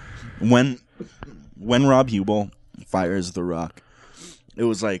 Dude, when Rob Hubel fires The Rock, it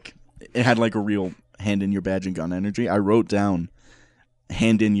was it had a real hand in your badge and gun energy. I wrote down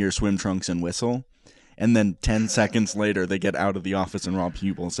hand in your swim trunks and whistle, and then 10 seconds later they get out of the office and Rob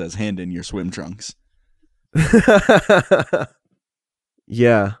Hubel says hand in your swim trunks.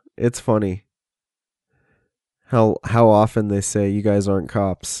 Yeah, it's funny how often they say you guys aren't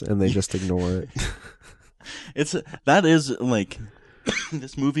cops and they just ignore it. That is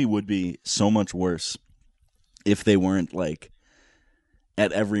this movie would be so much worse if they weren't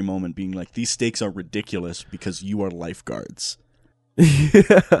at every moment being these stakes are ridiculous because you are lifeguards.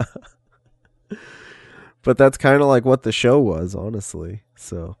 Yeah. But that's kind of what the show was, honestly.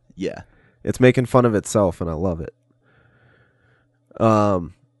 So Yeah. it's making fun of itself, and I love it.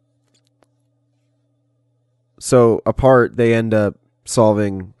 So apart, they end up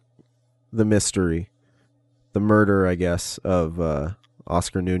solving the mystery, the murder, I guess, of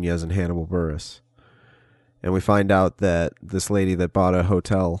Oscar Nunez and Hannibal Buress. And we find out that this lady that bought a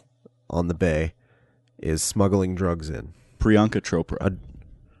hotel on the bay is smuggling drugs in. Priyanka Chopra.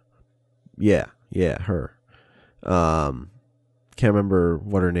 Yeah, her. Can't remember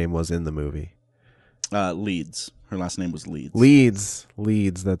what her name was in the movie. Leeds. Her last name was Leeds.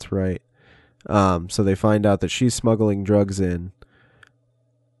 Leeds, that's right. So they find out that she's smuggling drugs in,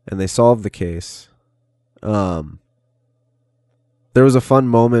 and they solve the case. There was a fun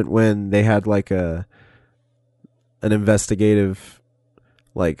moment when they had an investigative,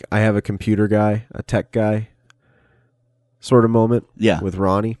 like I have a computer guy, a tech guy sort of moment with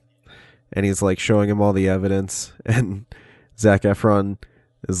Ronnie. And he's like showing him all the evidence, and Zac Efron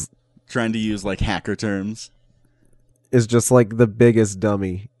is trying to use like hacker terms. Is just like the biggest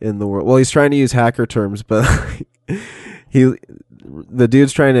dummy in the world. Well, he's trying to use hacker terms, but the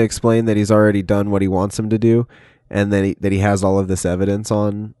dude's trying to explain that he's already done what he wants him to do, and then that he has all of this evidence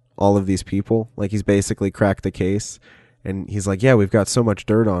on all of these people. Like he's basically cracked the case, and he's like, "Yeah, we've got so much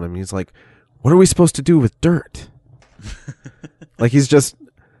dirt on him." And he's like, "What are we supposed to do with dirt?" Like he's just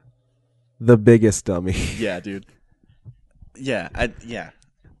the biggest dummy. Yeah, dude. Yeah,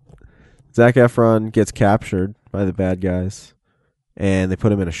 Zac Efron gets captured by the bad guys, and they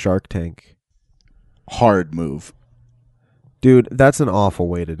put him in a shark tank. Hard move. Dude, that's an awful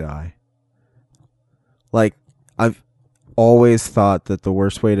way to die. Like, I've always thought that the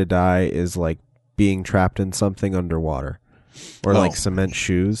worst way to die is, like, being trapped in something underwater. Or, like, cement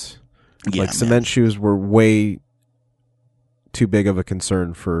shoes. Yeah, like, cement shoes were way too big of a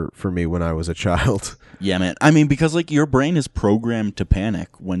concern for me when I was a child. Yeah, man. I mean, because, like, your brain is programmed to panic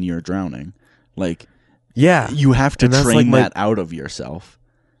when you're drowning. Like, yeah, you have to train like that out of yourself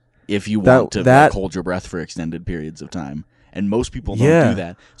if you want to like, hold your breath for extended periods of time. And most people don't do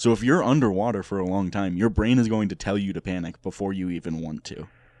that. So if you're underwater for a long time, your brain is going to tell you to panic before you even want to.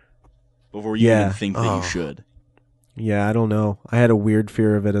 Before you even think that you should. Yeah, I don't know. I had a weird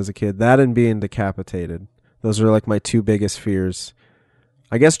fear of it as a kid. That and being decapitated. Those are like my two biggest fears.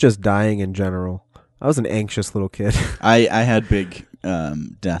 I guess just dying in general. I was an anxious little kid. I had big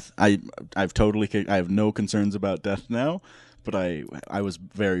death. I have no concerns about death now, but I was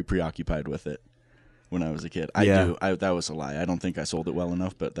very preoccupied with it when I was a kid. That was a lie. I don't think I sold it well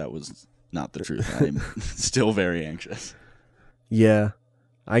enough, but that was not the truth. I'm still very anxious. Yeah.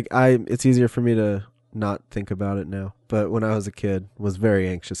 It's easier for me to not think about it now, but when I was a kid, was very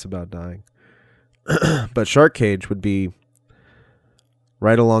anxious about dying. But Shark Cage would be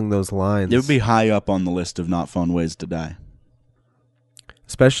right along those lines. It would be high up on the list of not fun ways to die.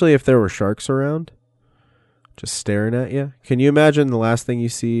 Especially if there were sharks around, just staring at you. Can you imagine the last thing you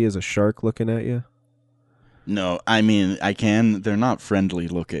see is a shark looking at you? No, I mean, I can. They're not friendly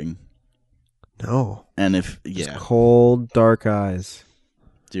looking. No. And just cold, dark eyes.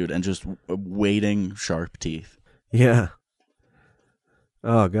 Dude, and just waiting sharp teeth. Yeah.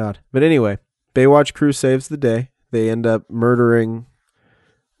 Oh, God. But anyway, Baywatch crew saves the day. They end up murdering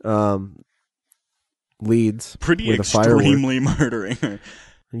leads. Pretty extremely murdering her.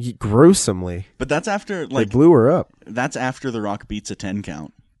 Gruesomely. But that's after, like... They blew her up. That's after The Rock beats a 10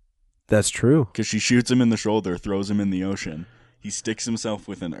 count. That's true. Because she shoots him in the shoulder, throws him in the ocean. He sticks himself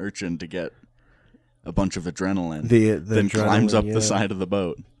with an urchin to get a bunch of adrenaline. Then climbs up the side of the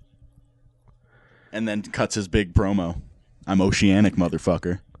boat. And then cuts his big promo. I'm oceanic,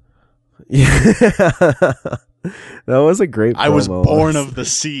 motherfucker. Yeah. That was a great promo. I was born of the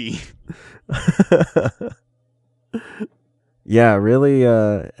sea. Yeah, really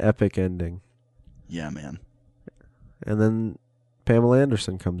epic ending. Yeah, man. And then Pamela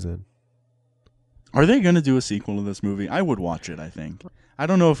Anderson comes in. Are they going to do a sequel to this movie? I would watch it, I think. I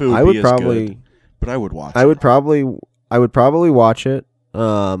don't know if it would be as good, but I would watch it. I would probably watch it.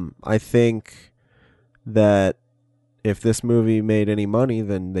 I think that if this movie made any money,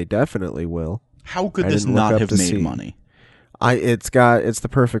 then they definitely will. How could this not have made money? It's the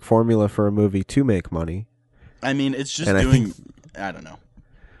perfect formula for a movie to make money. I mean, it's just doing. I don't know.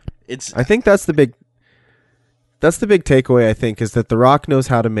 I think that's the big takeaway. I think is that The Rock knows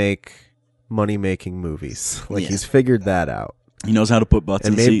how to make money-making movies. Like he's figured that out. He knows how to put butts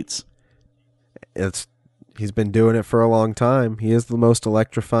in seats. He's been doing it for a long time. He is the most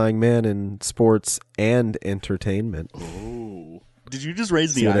electrifying man in sports and entertainment. Oh, did you just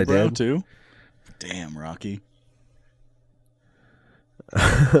raise the eyebrow too? Damn, Rocky.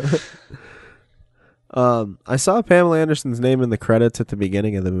 I saw Pamela Anderson's name in the credits at the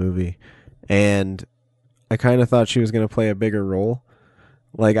beginning of the movie, and I kind of thought she was going to play a bigger role.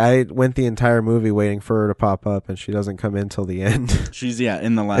 Like, I went the entire movie waiting for her to pop up, and she doesn't come in till the end. She's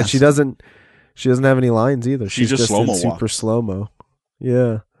in the last. And she doesn't have any lines either. She's just slow-mo in super slow-mo.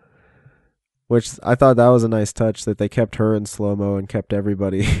 Yeah. Which I thought that was a nice touch, that they kept her in slow-mo and kept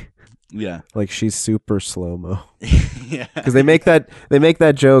everybody. Yeah. Like she's super slow-mo. Yeah. Because they make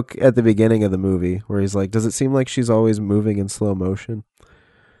that joke at the beginning of the movie where he's like, does it seem like she's always moving in slow motion?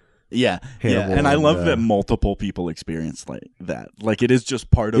 Yeah. Hannibal, and I love that multiple people experience like that. Like it is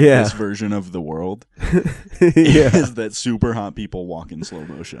just part of this version of the world. Is that super hot people walk in slow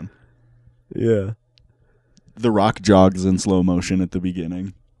motion. Yeah. The Rock jogs in slow motion at the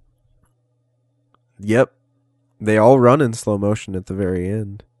beginning. Yep. They all run in slow motion at the very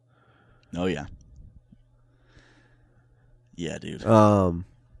end. Oh, yeah. Yeah, dude. Um,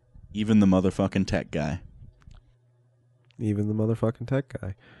 Even the motherfucking tech guy. Even the motherfucking tech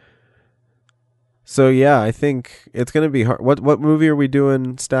guy. So, yeah, I think it's going to be hard. What movie are we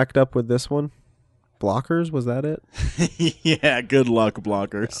doing stacked up with this one? Blockers? Was that it? Yeah, good luck,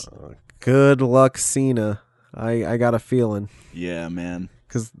 Blockers. Good luck, Cena. I got a feeling. Yeah, man.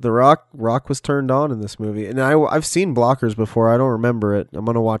 Because The Rock was turned on in this movie. And I've seen Blockers before. I don't remember it. I'm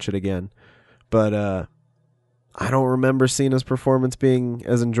going to watch it again. But I don't remember Cena's performance being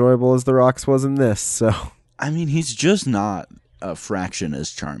as enjoyable as The Rock's was in this. So I mean, he's just not a fraction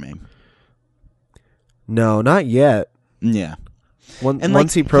as charming. no, not yet. Yeah.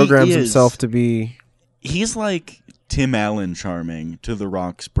 Once he programs himself to be... He's like Tim Allen charming to The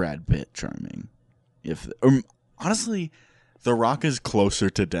Rock's Brad Pitt charming. Honestly, The Rock is closer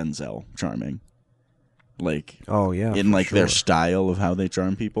to Denzel charming. Like, oh yeah, in like their sure. style of how they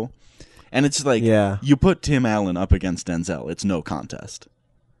charm people. And it's like, Yeah. you put Tim Allen up against Denzel, it's no contest.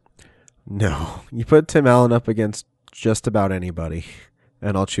 No, you put Tim Allen up against just about anybody,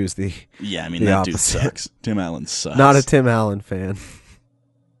 and I'll choose the... Yeah, I mean, The that dude opposite. sucks. Tim Allen sucks. Not a Tim Allen fan.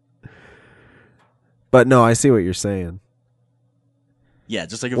 But no, I see what you're saying. Yeah,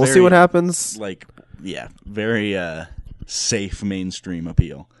 just like a We'll very, see what happens. like, yeah, very safe mainstream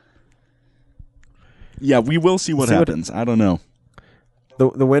appeal. Yeah, we will see what happens. I don't know.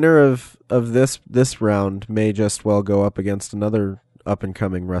 The winner of this round may just well go up against another up and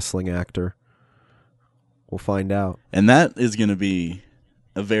coming wrestling actor. We'll find out. And that is going to be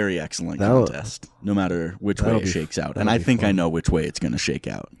a very excellent That'll- contest, no matter which way that'll it be- shakes out. that'll And I be think I fun. know which way it's going to shake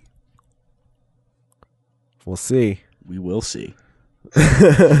out. We'll see. We will see.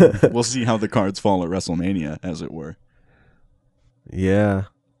 We'll see how the cards fall at WrestleMania, as it were. Yeah.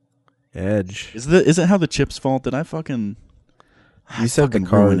 Edge. Is it how the chips fall? Did I fucking... You I said the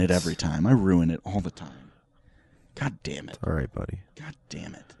fucking ruin it cards. every time. I ruin it all the time. God damn it. All right, buddy. God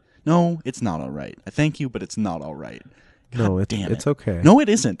damn it. No, it's not all right. I thank you, but it's not all right. God No, damn it's it. okay. No, it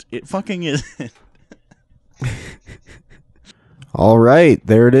isn't. It fucking is. All right,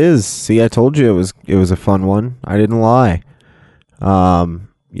 there it is. See, I told you it was a fun one. I didn't lie.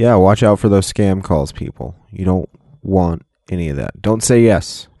 Yeah, watch out for those scam calls, people. You don't want any of that. Don't say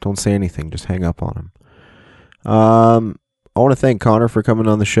yes. Don't say anything. Just hang up on them. I want to thank Connor for coming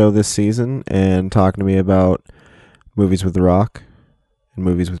on the show this season and talking to me about movies with The Rock and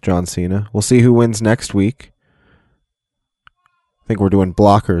movies with John Cena. We'll see who wins next week. I think we're doing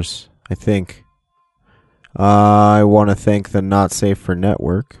Blockers, I think. I want to thank the Not Safe for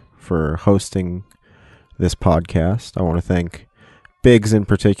Network for hosting this podcast. I want to thank Biggs in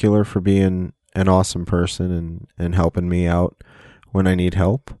particular for being an awesome person and helping me out when I need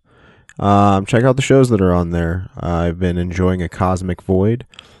help. Check out the shows that are on there. I've been enjoying A Cosmic Void.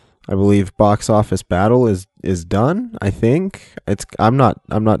 I believe Box Office Battle is done. I think I'm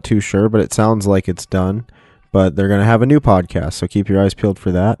not too sure, but it sounds like it's done. But they're gonna have a new podcast, so keep your eyes peeled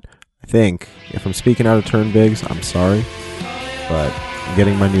for that. I think if I'm speaking out of turn, Biggs, I'm sorry, but I'm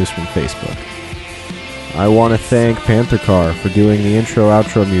getting my news from Facebook. I want to thank Panther Car for doing the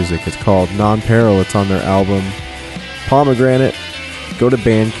intro-outro music. It's called Non-Peril. It's on their album Pomegranate. Go to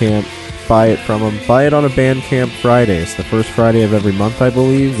Bandcamp, buy it from them. Buy it on a Bandcamp Friday. It's the first Friday of every month, I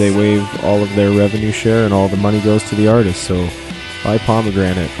believe. They waive all of their revenue share and all the money goes to the artist. So buy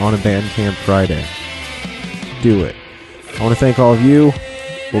Pomegranate on a Bandcamp Friday. Do it. I want to thank all of you.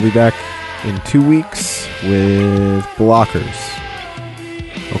 We'll be back in 2 weeks with Blockers.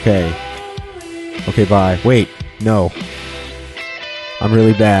 Okay, bye. Wait, no. I'm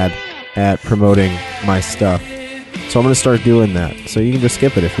really bad at promoting my stuff. So I'm going to start doing that. So you can just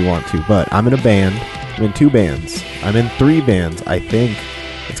skip it if you want to. But I'm in a band. I'm in 2 bands. I'm in 3 bands, I think.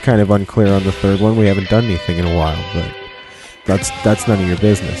 It's kind of unclear on the third one. We haven't done anything in a while, but that's none of your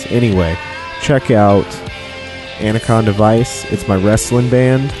business. Anyway, check out Anaconda Vice. It's my wrestling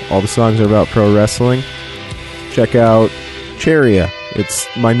band. All the songs are about pro wrestling. Check out Charia. It's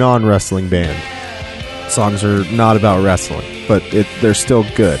my non-wrestling band. Songs are not about wrestling, but they're still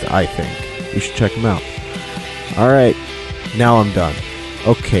good, I think. You should check them out. Alright, now I'm done.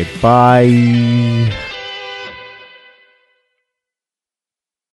 Okay, bye.